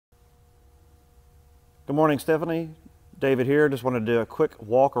Good morning, Stephanie. David here. Just wanted to do a quick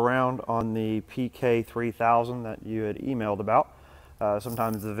walk around on the PK3000 that you had emailed about.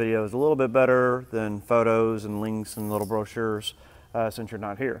 Sometimes the video is a little bit better than photos and links and little brochures since you're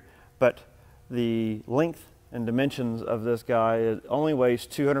not here. But the length and dimensions of this guy only weighs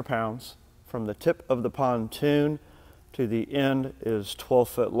 200 pounds. From the tip of the pontoon to the end is 12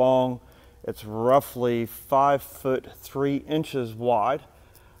 foot long. It's roughly 5 foot 3 inches wide.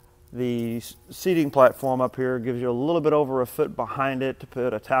 The seating platform up here gives you a little bit over a foot behind it to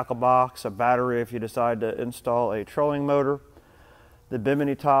put a tackle box, a battery if you decide to install a trolling motor. The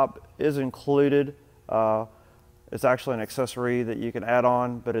bimini top is included. It's actually an accessory that you can add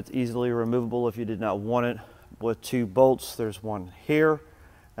on, but it's easily removable if you did not want it. With 2 bolts, there's one here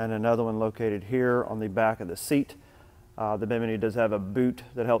and another one located here on the back of the seat. The bimini does have a boot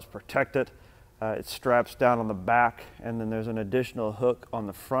that helps protect it. It straps down on the back, and then there's an additional hook on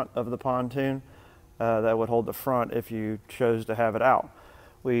the front of the pontoon that would hold the front if you chose to have it out.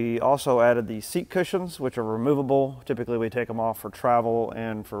 We also added the seat cushions, which are removable. Typically we take them off for travel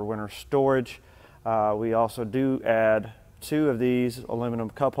and for winter storage. We also do add 2 of these aluminum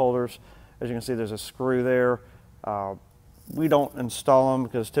cup holders. As you can see, there's a screw there. We don't install them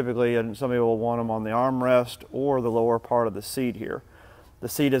because typically some people will want them on the armrest or the lower part of the seat here. The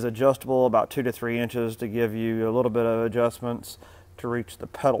seat is adjustable about 2 to 3 inches to give you a little bit of adjustments to reach the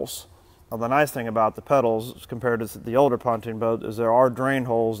pedals. Now, the nice thing about the pedals compared to the older pontoon boat is there are drain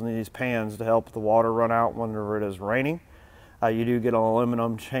holes in these pans to help the water run out whenever it is raining. You do get an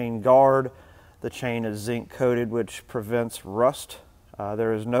aluminum chain guard. The chain is zinc coated, which prevents rust.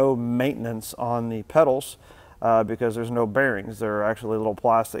 There is no maintenance on the pedals because there's no bearings. There are actually little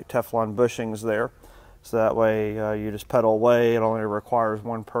plastic Teflon bushings there. So that way you just pedal away. It only requires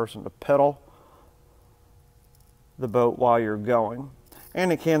one person to pedal the boat while you're going.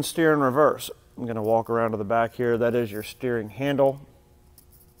 And it can steer in reverse. I'm going to walk around to the back here. That is your steering handle.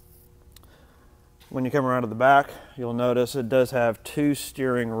 When you come around to the back, you'll notice it does have 2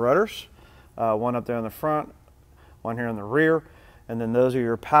 steering rudders. One up there in the front, one here in the rear. And then those are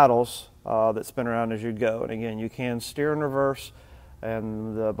your paddles that spin around as you go. And again, you can steer in reverse.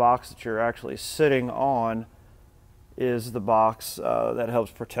 And the box that you're actually sitting on is the box that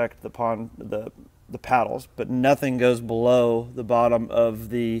helps protect the paddles, but nothing goes below the bottom of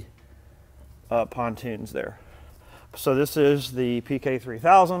the pontoons there. So this is the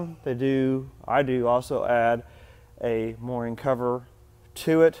PK3000. I do also add a mooring cover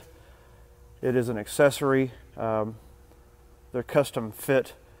to it. It is an accessory. They're custom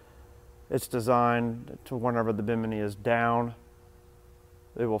fit. It's designed to whenever the bimini is down,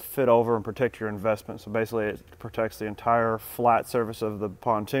 it will fit over and protect your investment. So basically it protects the entire flat surface of the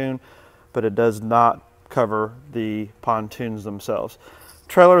pontoon, but it does not cover the pontoons themselves.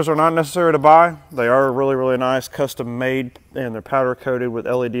 Trailers are not necessary to buy. They are really, really nice, custom made, and they're powder coated with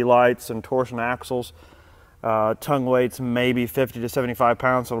LED lights and torsion axles. Tongue weights maybe 50 to 75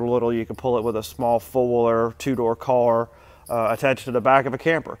 pounds, so little you can pull it with a small four-wheeler, 2-door car attached to the back of a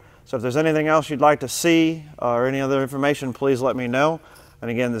camper. So if there's anything else you'd like to see or any other information, please let me know. And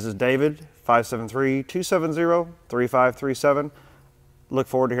again, this is David, 573-270-3537. Look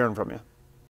forward to hearing from you.